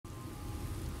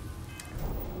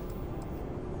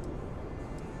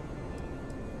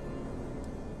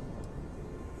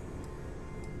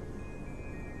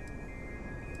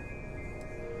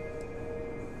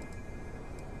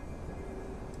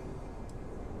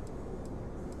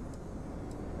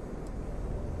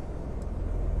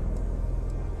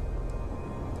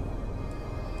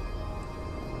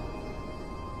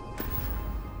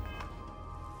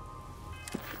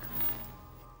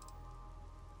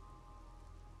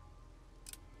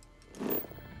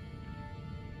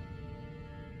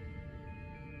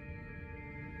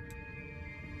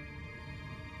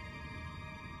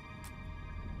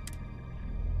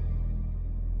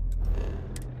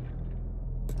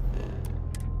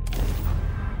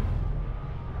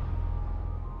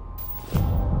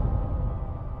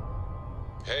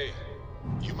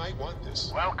might want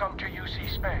this. Welcome to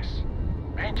UC Space.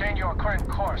 Maintain your current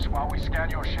course while we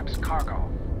scan your ship's cargo.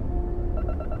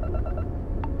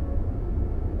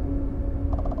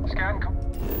 Scan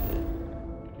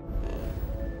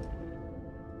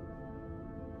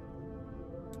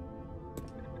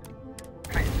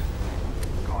Please,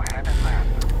 go ahead and land.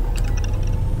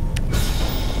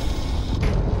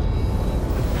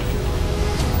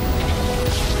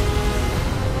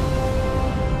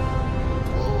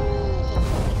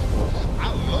 I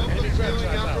love the feeling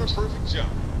after a perfect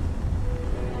jump.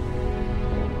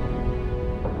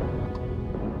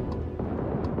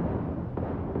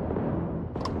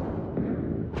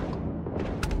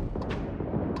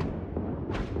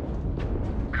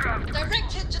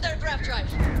 Direct hit to their grav drive.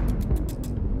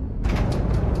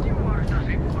 You are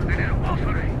nothing more than an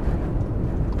offering.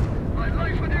 My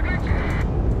life with your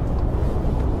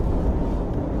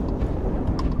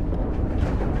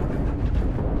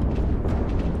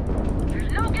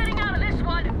There's no getting out of this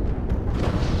one.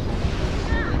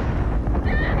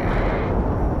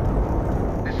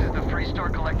 This is the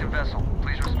Freestar Collective vessel.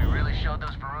 Please we really showed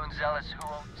those Varun zealots who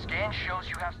scan shows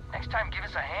you have. Next time, give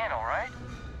us a hand, all right?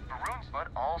 Varun's, but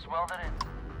all's well that ends.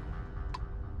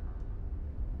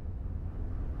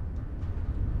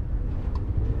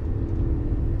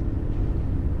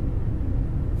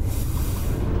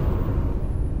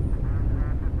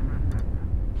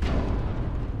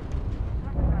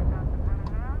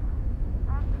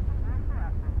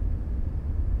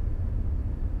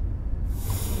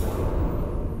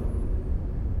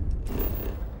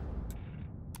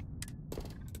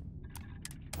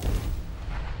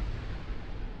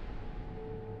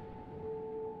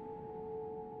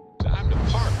 Time to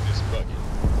park this buggy.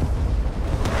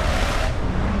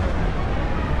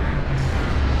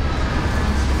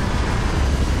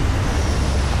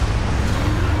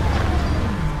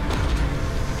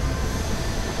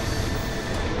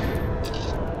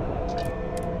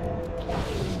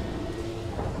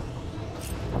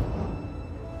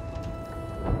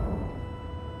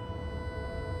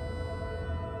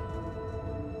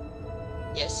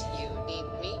 Yes, you need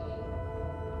me?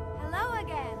 Hello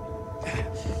again.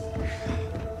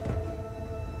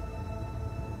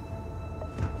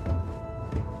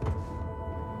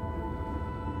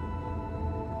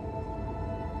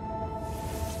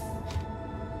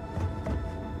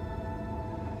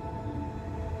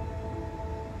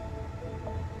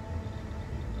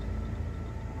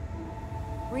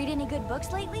 Read any good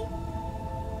books lately?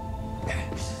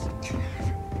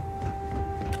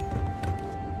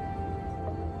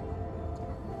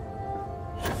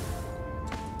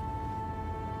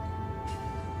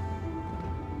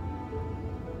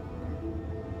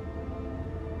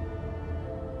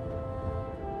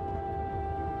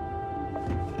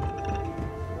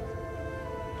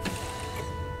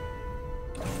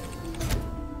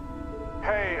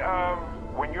 Hey,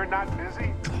 when you're not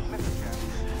busy, listen, Jack.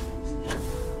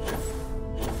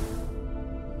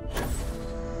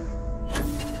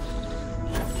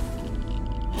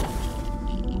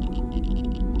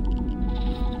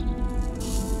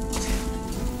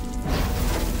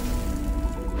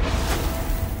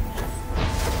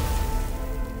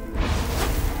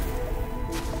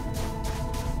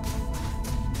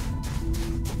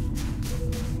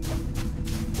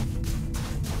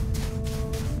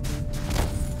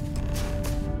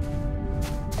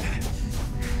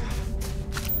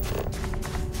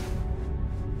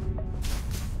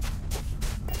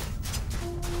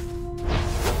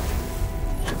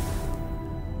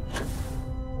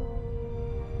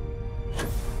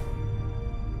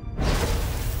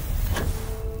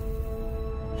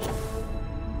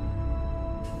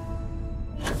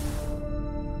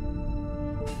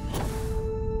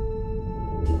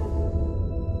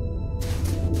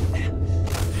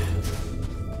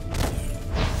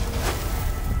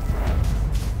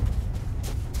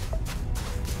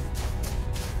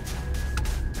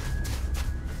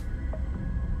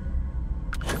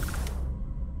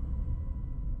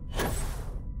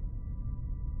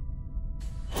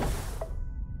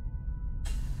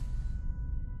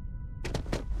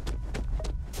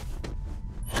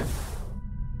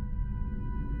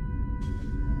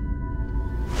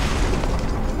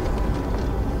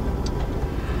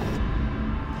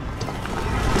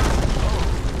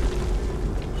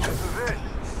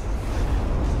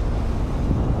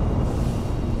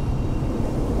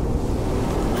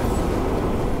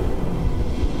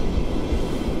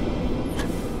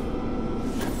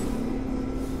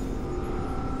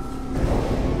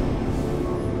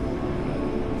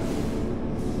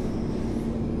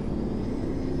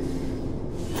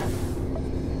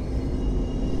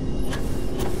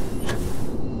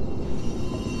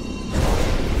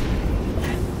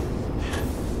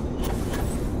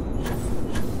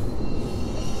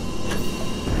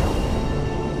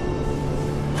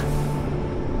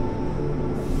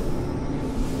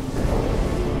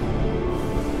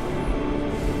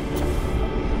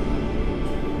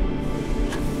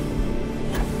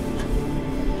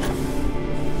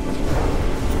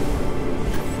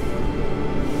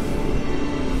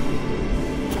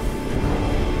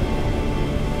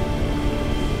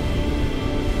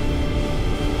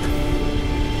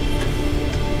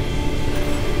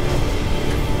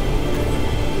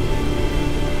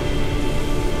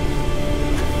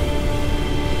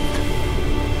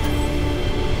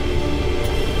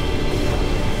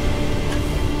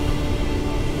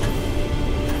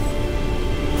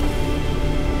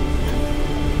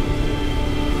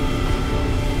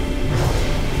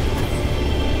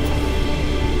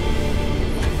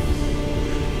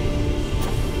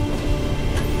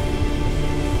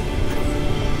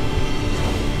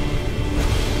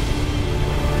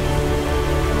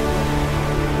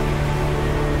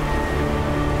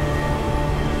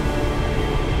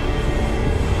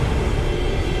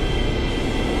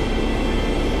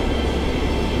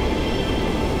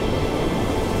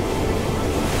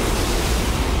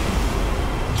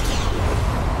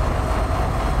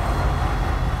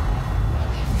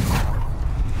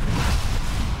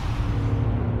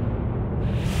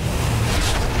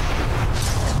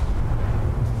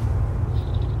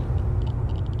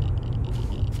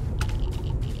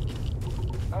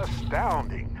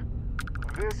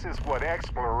 what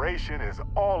exploration is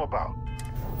all about.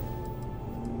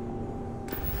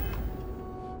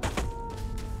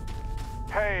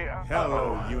 Hey,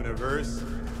 Hello, universe.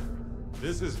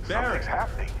 This is Barrett. something's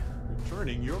happening.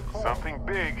 Returning your call. Something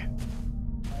big.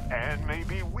 And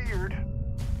maybe weird.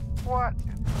 What?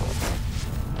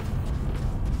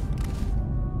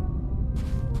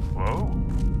 Whoa.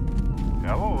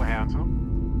 Hello, handsome.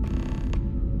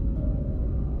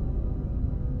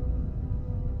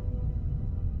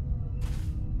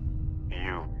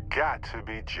 You've got to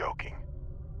be joking.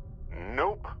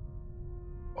 Nope.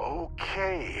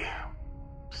 Okay.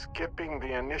 Skipping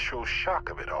the initial shock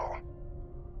of it all.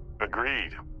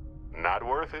 Agreed. Not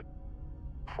worth it.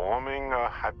 Forming a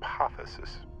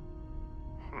hypothesis.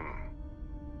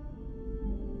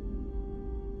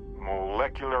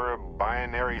 Molecular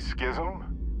binary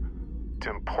schism?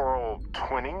 Temporal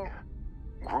twinning?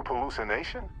 Group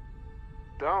hallucination?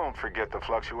 Don't forget the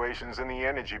fluctuations in the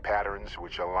energy patterns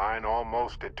which align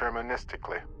almost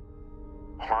deterministically.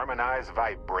 Harmonized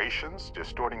vibrations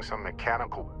distorting some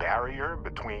mechanical barrier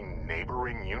between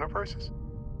neighboring universes?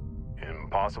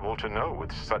 Impossible to know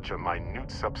with such a minute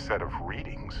subset of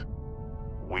readings.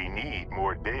 We need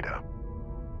more data.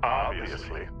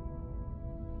 Obviously.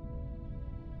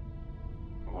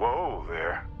 Whoa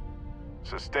there.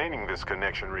 Sustaining this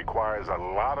connection requires a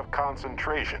lot of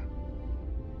concentration.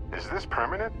 Is this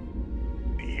permanent?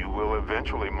 You will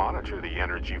eventually monitor the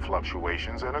energy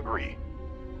fluctuations and agree.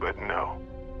 But no,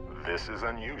 this is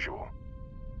unusual.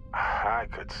 I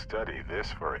could study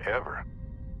this forever.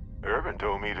 Irvin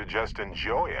told me to just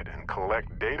enjoy it and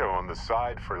collect data on the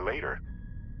side for later.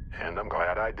 And I'm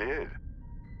glad I did.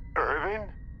 Irvin?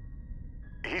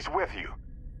 He's with you.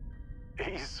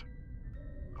 He's...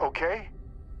 okay?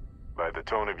 By the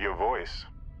tone of your voice,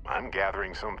 I'm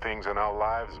gathering some things in our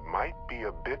lives might be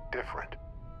a bit different.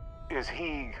 Is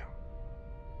he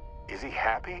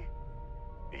happy?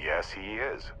 Yes, he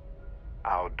is.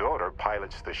 Our daughter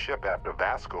pilots the ship after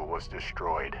Vasco was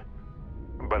destroyed.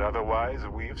 But otherwise,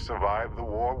 we've survived the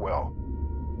war well.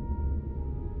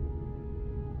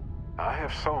 I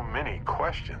have so many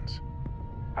questions.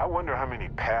 I wonder how many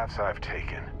paths I've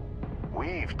taken,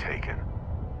 we've taken,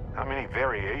 how many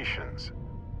variations,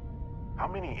 how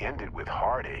many ended with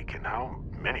heartache and how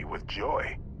many with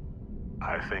joy.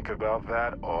 I think about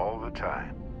that all the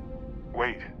time.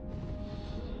 Wait,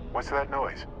 what's that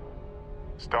noise?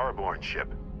 Starborn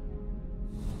ship.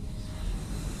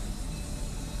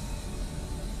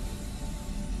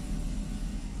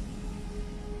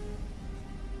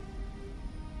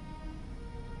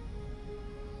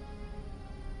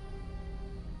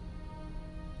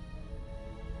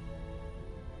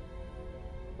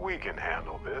 We can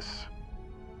handle this.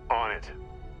 On it.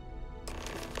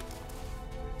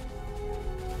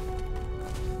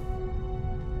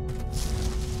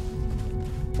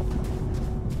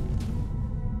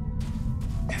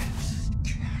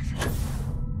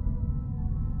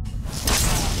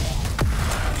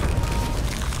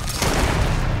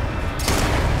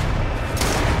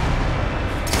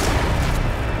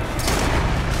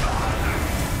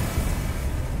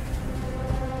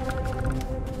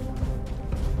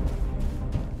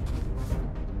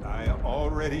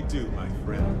 Already do, my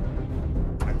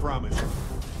friend. I promise.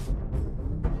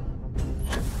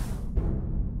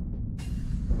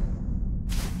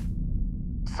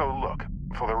 So look,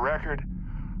 for the record,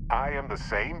 I am the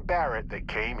same Barrett that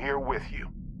came here with you.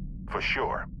 For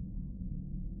sure.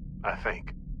 I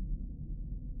think.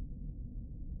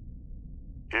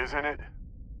 Isn't it?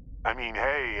 I mean,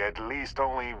 hey, at least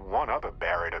only one other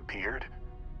Barrett appeared.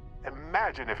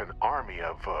 Imagine if an army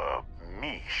of,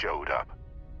 me showed up.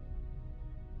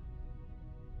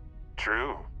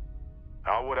 True.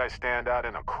 How would I stand out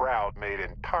in a crowd made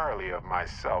entirely of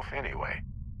myself anyway?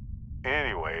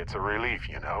 Anyway, it's a relief,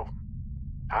 you know.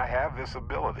 I have this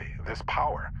ability, this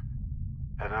power,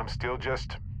 and I'm still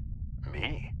just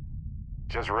me.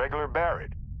 Just regular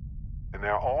Barrett. And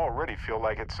I already feel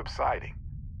like it's subsiding.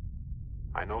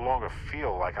 I no longer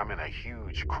feel like I'm in a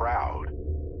huge crowd.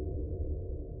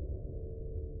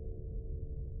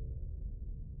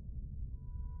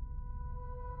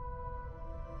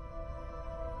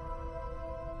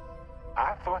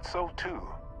 I thought so too.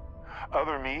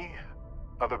 Other me,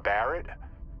 other Barrett,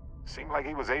 seemed like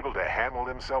he was able to handle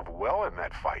himself well in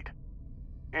that fight.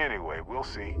 Anyway, we'll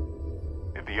see.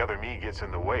 If the other me gets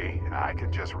in the way, I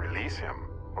can just release him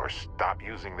or stop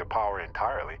using the power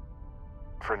entirely.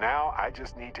 For now, I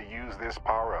just need to use this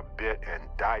power a bit and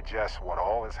digest what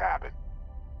all has happened.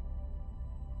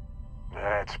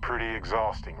 That's pretty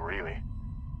exhausting, really.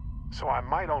 So I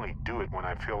might only do it when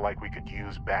I feel like we could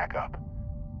use backup.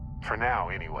 For now,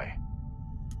 anyway.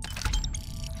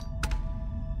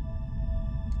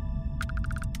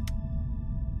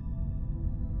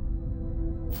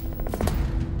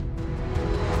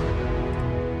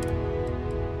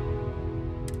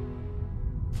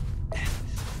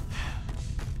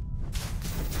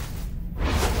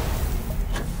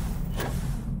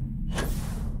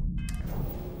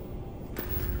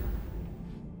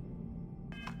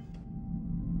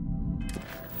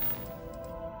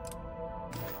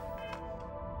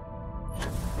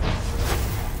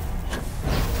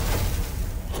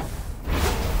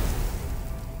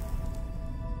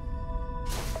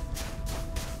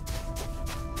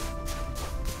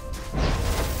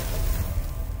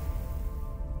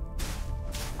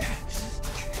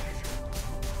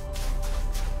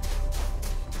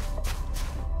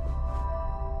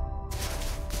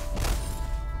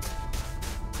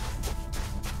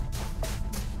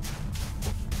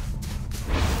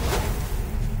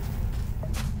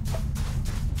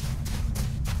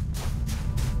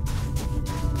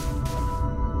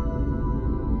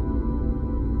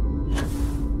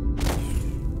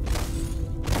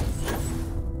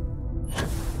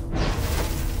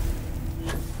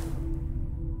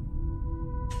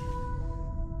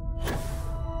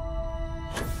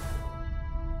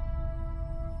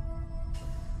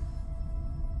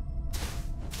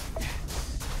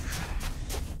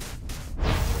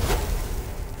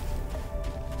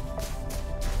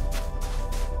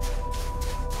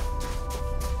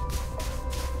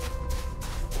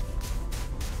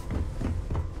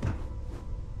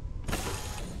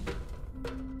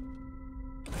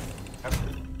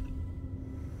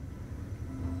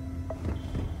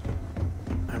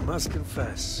 must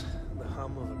confess, the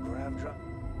hum of a grav drop.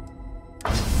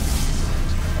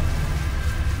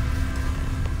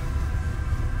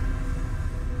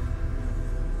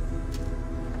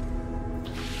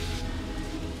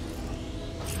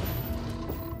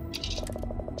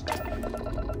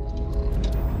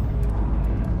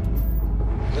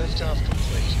 Liftoff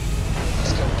complete.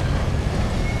 Let's go.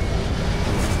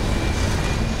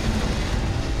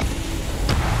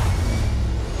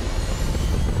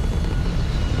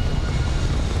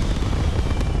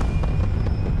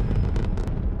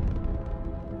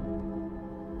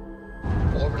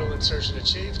 Orbital insertion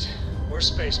achieved. We're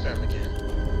spacebound again.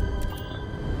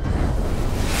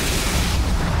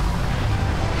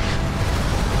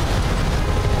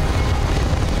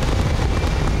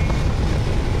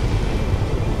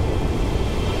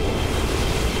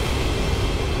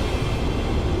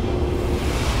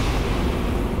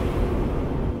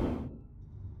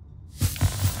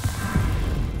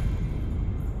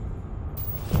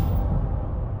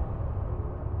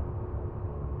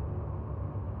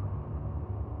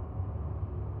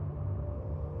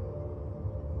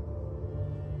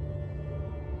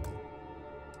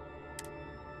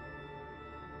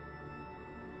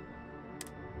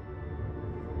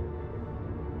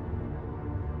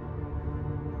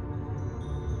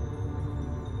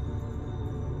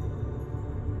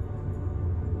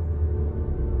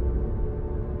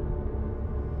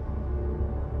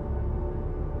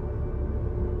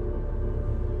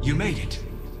 You made it.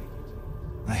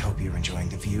 I hope you're enjoying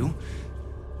the view.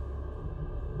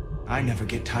 I never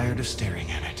get tired of staring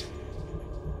at it.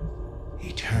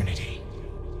 Eternity.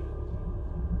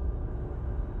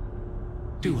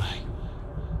 Do I?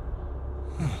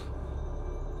 Huh.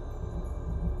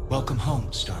 Welcome home,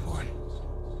 Starborn.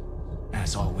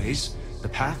 As always, the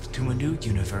path to a new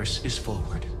universe is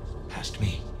forward, past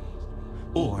me.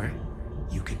 Or,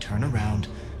 you could turn around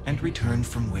and return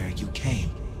from where you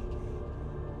came.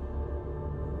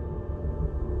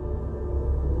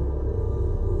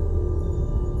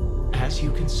 As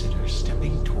you consider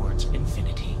stepping towards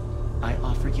infinity, I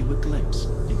offer you a glimpse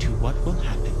into what will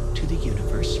happen to the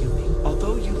universe you meet.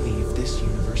 Although you leave this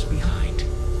universe behind,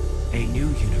 a new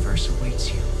universe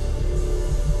awaits you.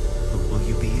 Who will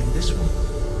you be in this one?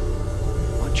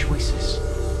 What choices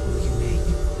will you make?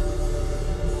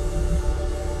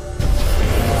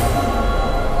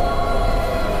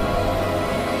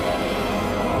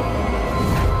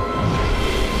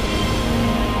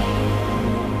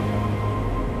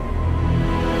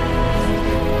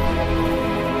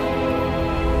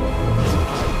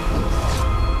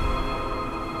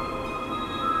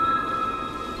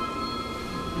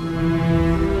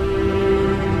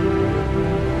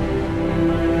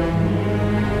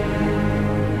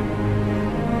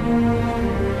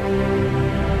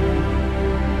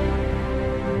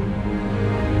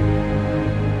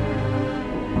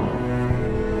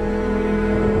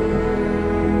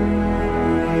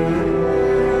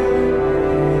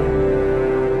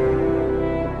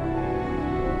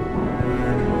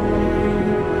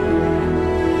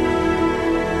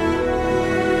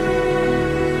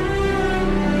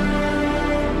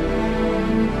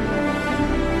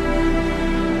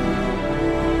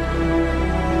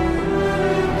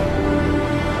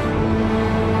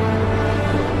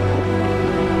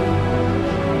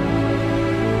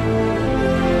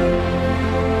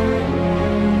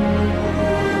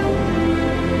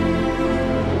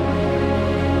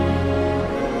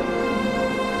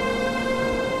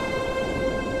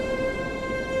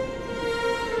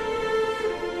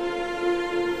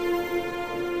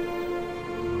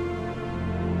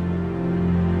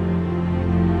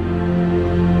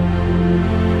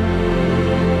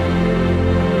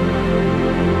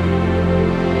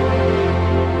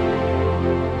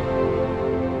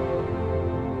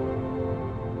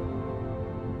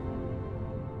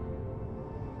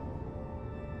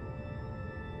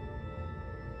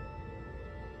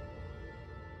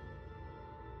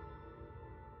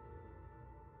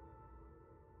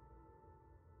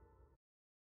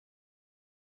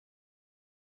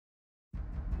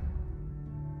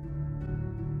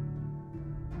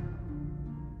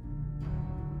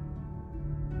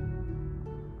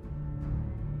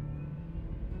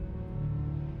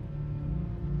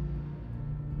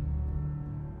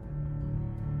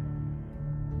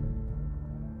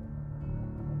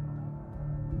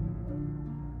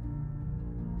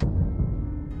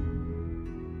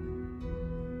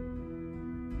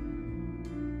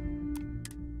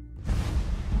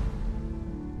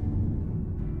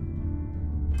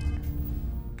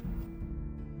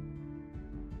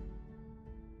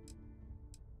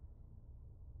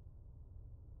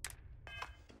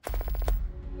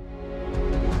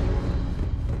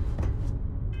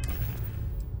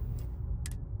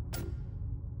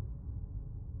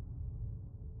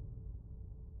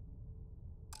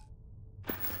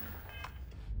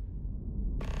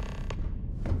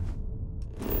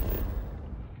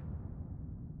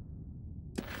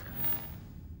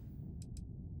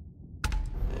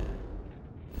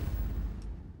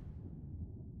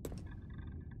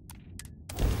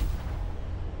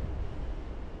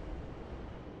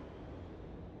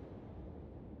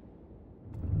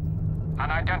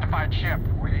 unidentified ship.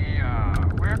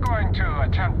 We're going to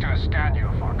attempt to scan you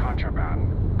for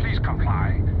contraband. Please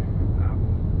comply.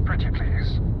 Pretty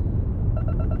please.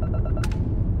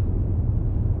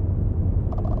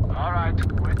 All right,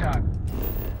 we're done.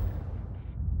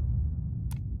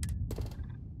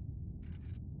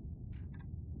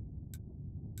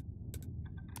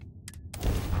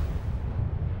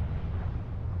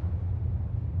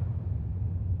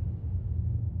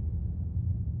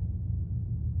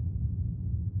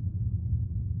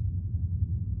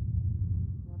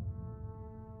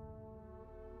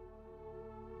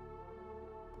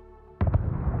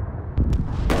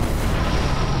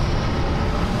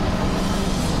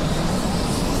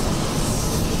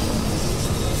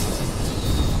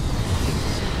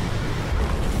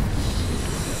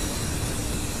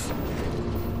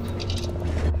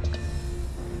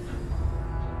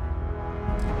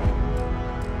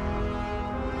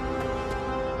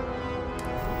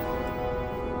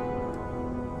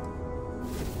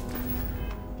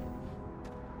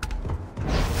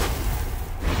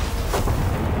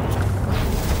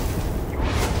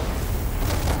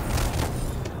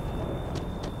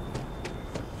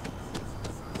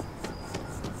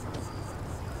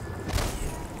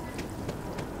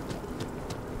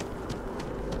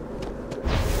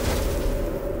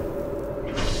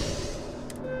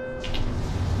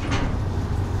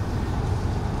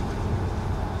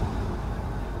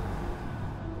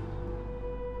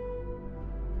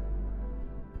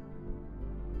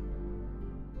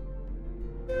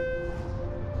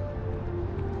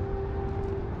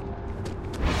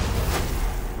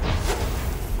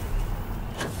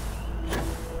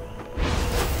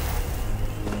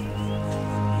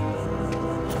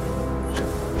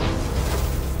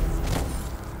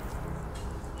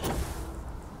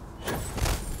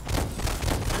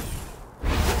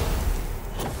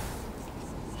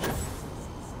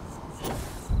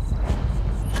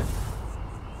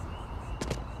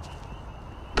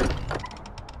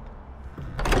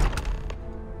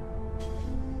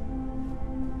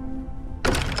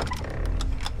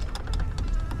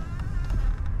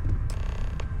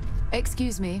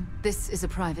 Excuse me, this is a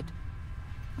private...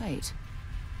 Wait.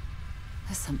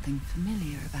 There's something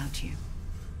familiar about you.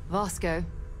 Vasco,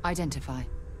 identify.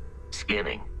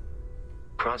 Scanning.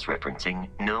 Cross-referencing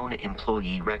known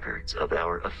employee records of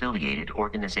our affiliated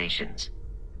organizations.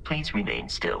 Please remain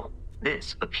still.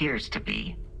 This appears to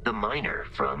be the miner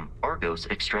from Argos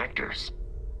Extractors.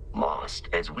 Lost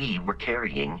as we were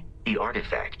carrying the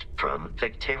artifact from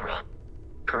Vectera.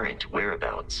 Current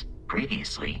whereabouts,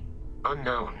 previously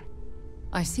unknown.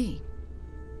 I see.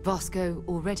 Vasco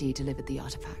already delivered the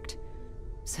artifact.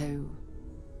 So,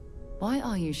 why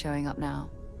are you showing up now?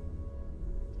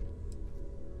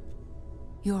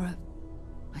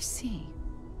 I see.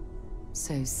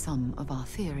 So some of our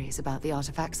theories about the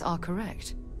artifacts are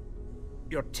correct.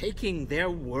 You're taking their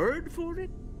word for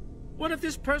it? What if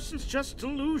this person's just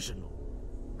delusional?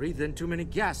 Breathed in too many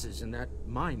gases in that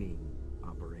mining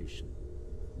operation.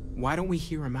 Why don't we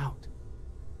hear him out?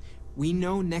 We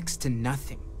know next to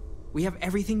nothing. We have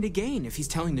everything to gain if he's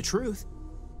telling the truth.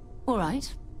 All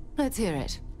right, let's hear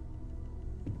it.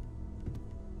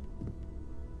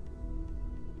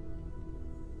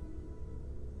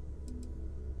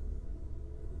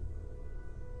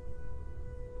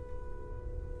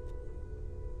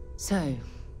 So,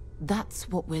 that's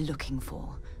what we're looking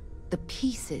for. The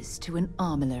pieces to an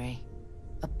armillary.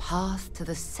 A path to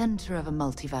the center of a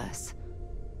multiverse.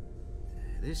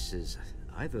 This is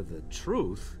either the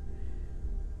truth,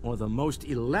 or the most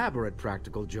elaborate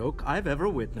practical joke I've ever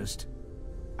witnessed.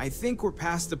 I think we're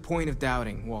past the point of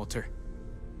doubting, Walter.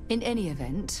 In any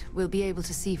event, we'll be able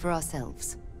to see for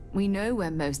ourselves. We know where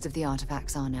most of the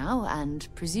artifacts are now, and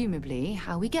presumably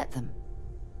how we get them.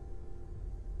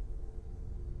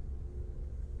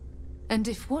 And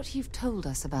if what you've told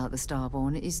us about the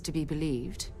Starborn is to be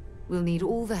believed, we'll need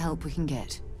all the help we can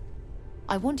get.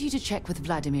 I want you to check with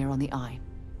Vladimir on the Eye.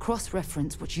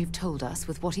 Cross-reference what you've told us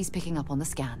with what he's picking up on the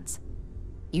scans.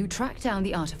 You track down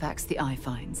the artifacts the Eye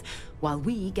finds, while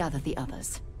we gather the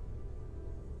others.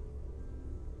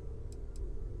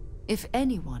 If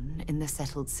anyone in the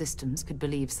settled systems could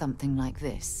believe something like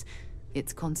this,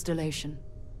 it's Constellation.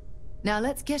 Now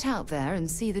let's get out there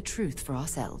and see the truth for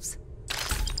ourselves.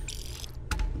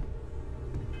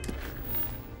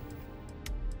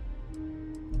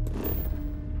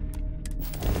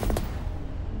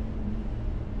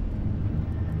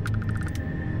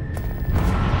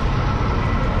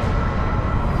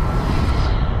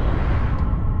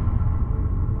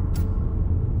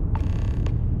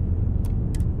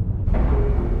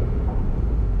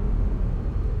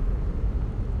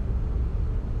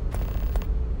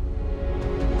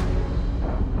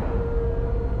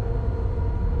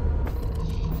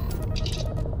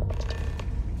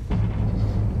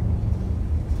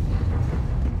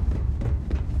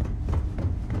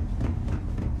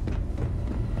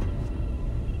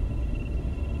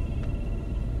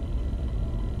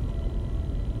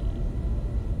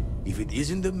 If it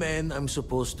isn't the man I'm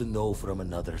supposed to know from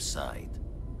another side.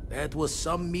 That was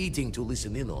some meeting to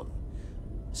listen in on.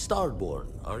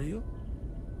 Starborn, are you?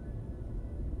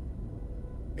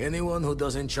 Anyone who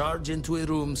doesn't charge into a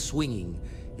room swinging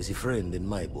is a friend in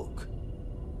my book.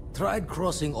 Tried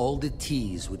crossing all the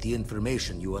T's with the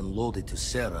information you unloaded to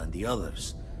Sarah and the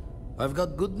others. I've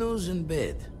got good news and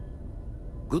bad.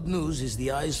 Good news is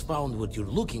the eyes found what you're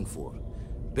looking for.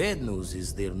 Bad news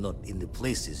is they're not in the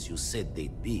places you said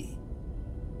they'd be.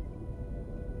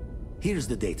 Here's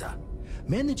the data.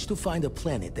 Managed to find a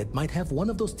planet that might have one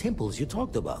of those temples you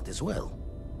talked about as well.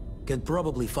 Can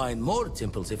probably find more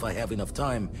temples if I have enough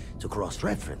time to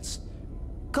cross-reference.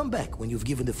 Come back when you've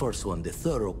given the first one the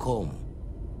thorough comb.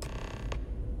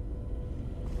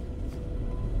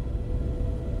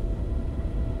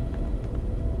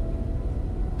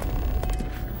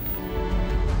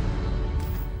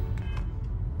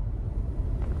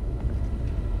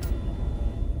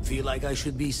 Feel like I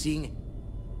should be seeing...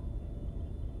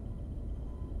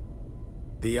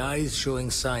 The eye's showing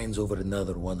signs over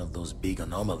another one of those big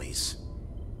anomalies.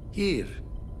 Here,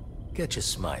 catch a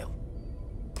smile.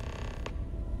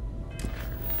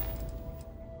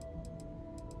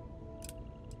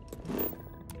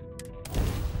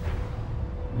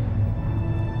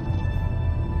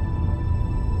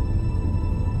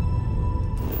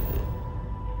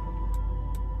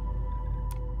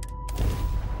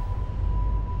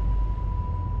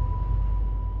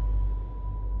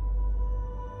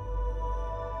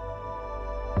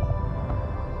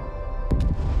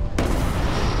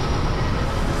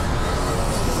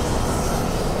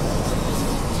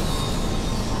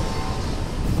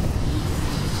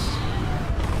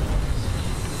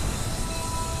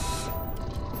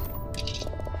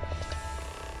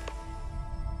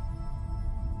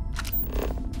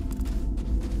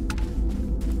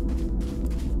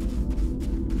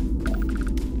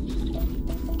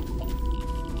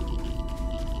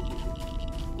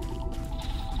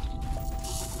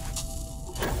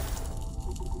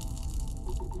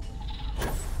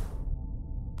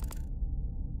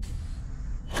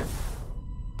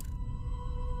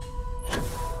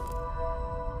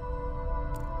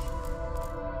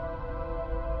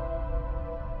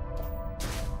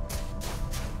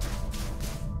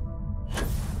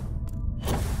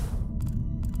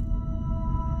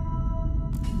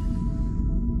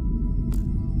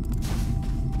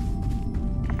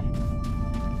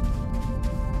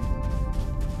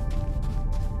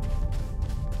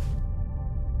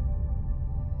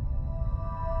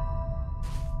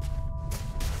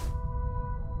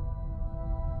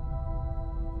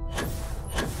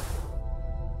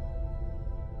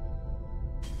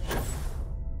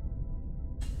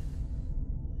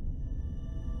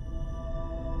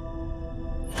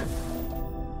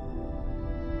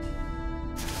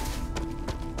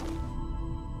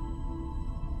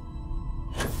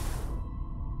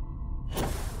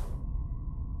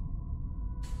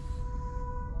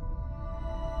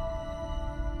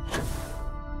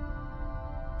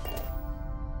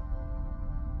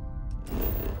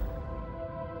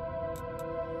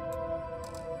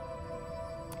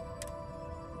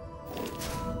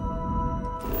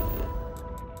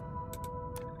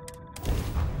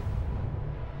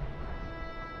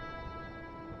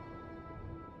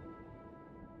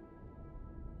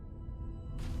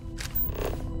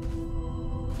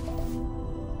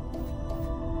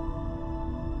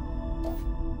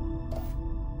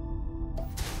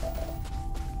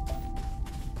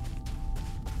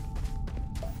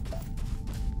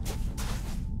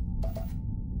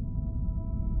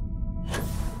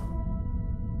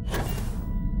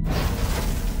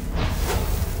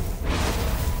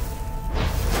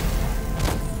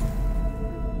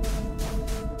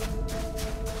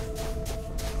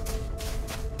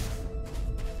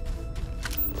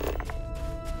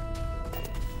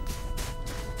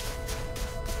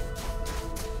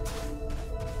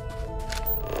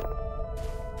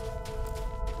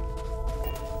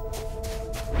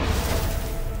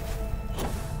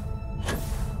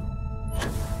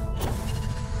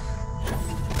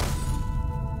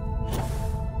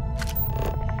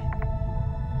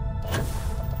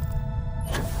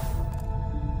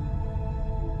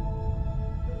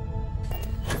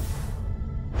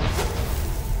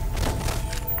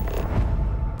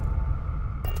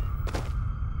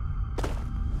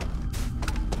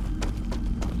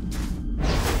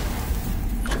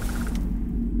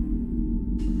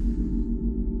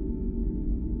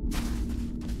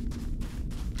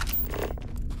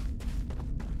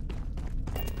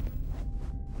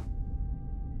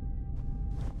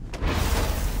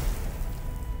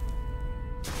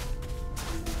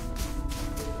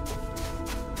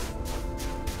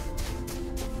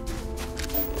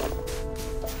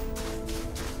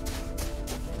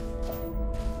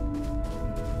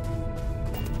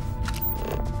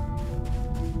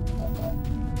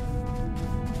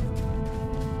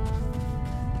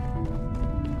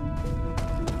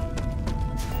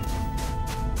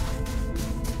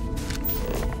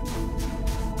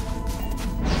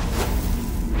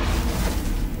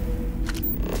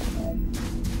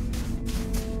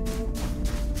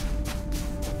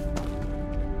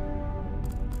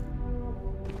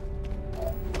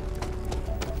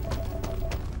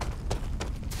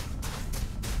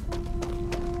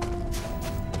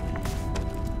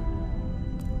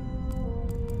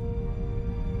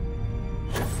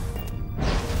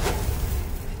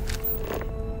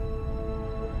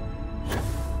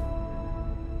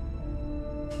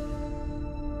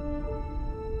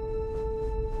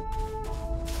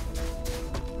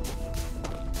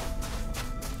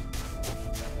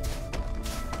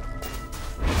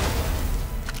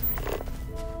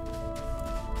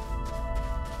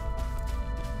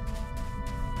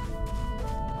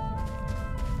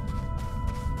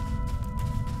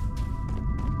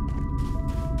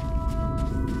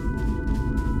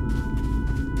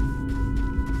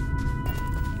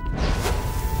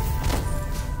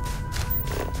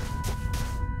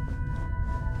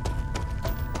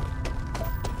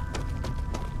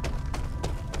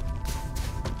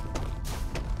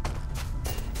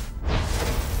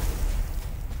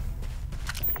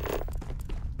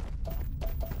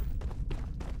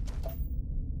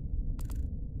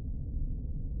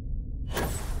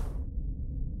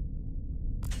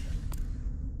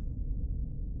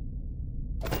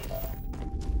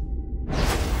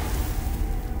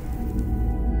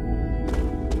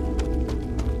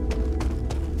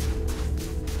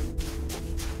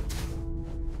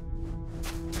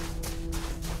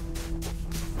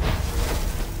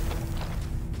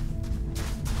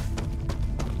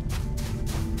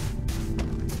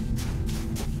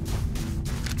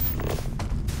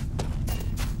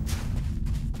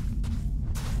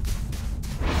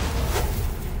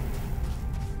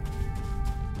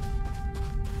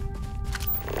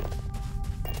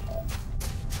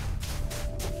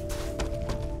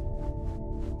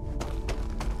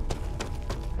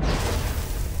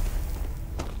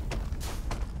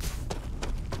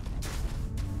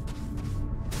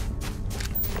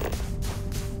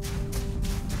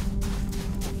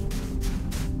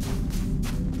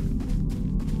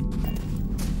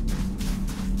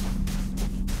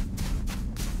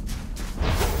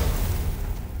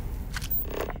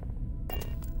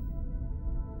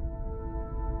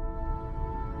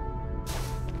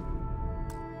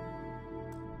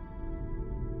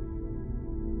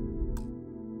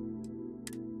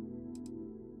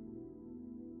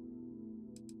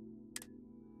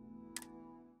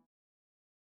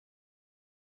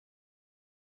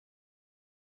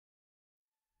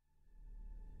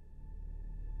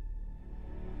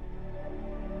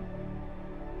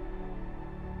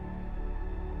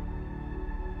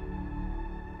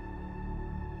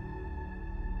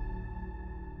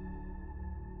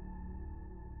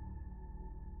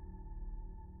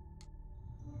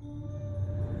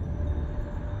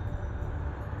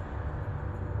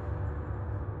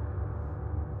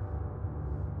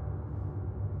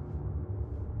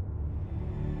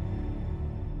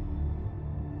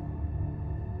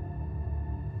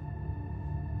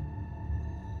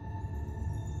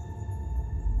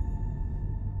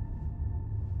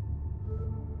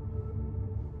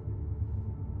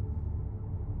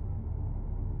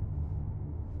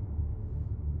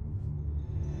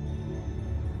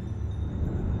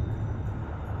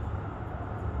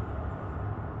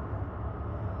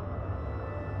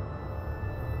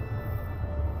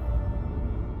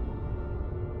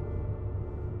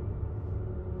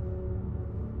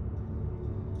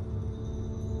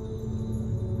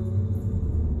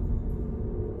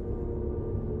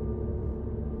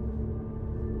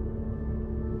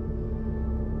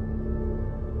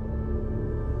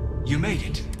 You made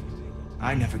it.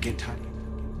 I never get tired.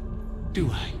 Do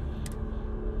I?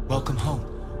 Welcome home.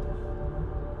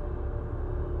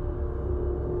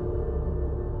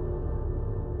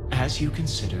 As you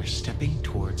consider stepping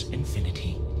towards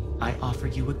infinity, I offer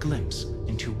you a glimpse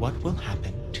into what will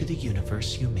happen to the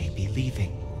universe you may be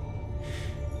leaving.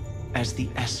 As the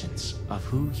essence of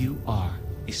who you are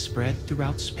is spread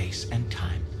throughout space and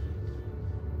time,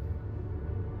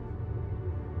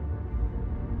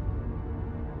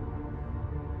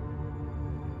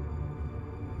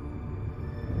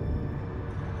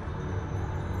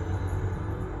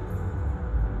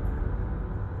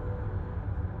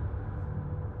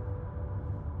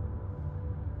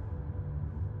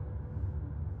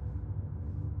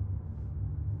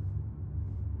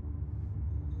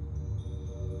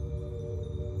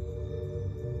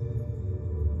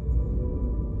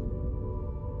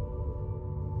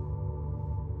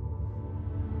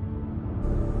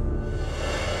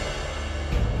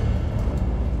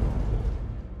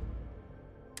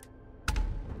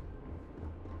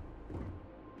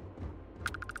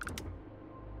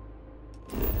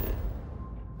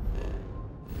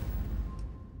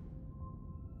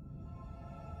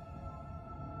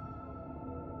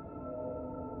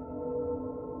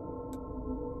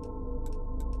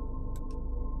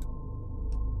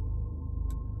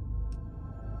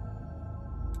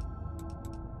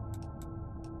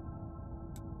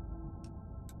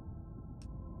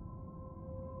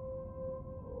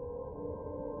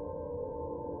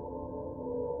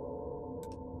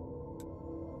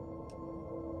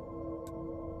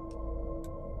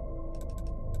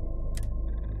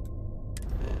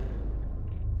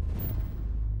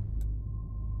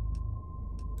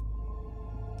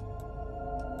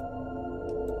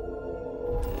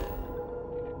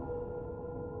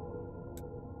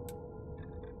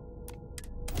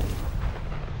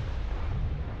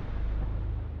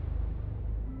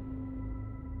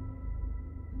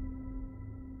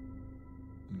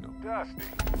 Dusty.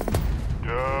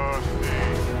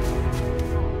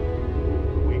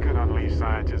 We could unleash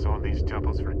scientists on these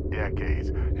temples for decades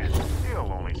and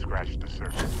still only scratch the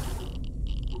surface.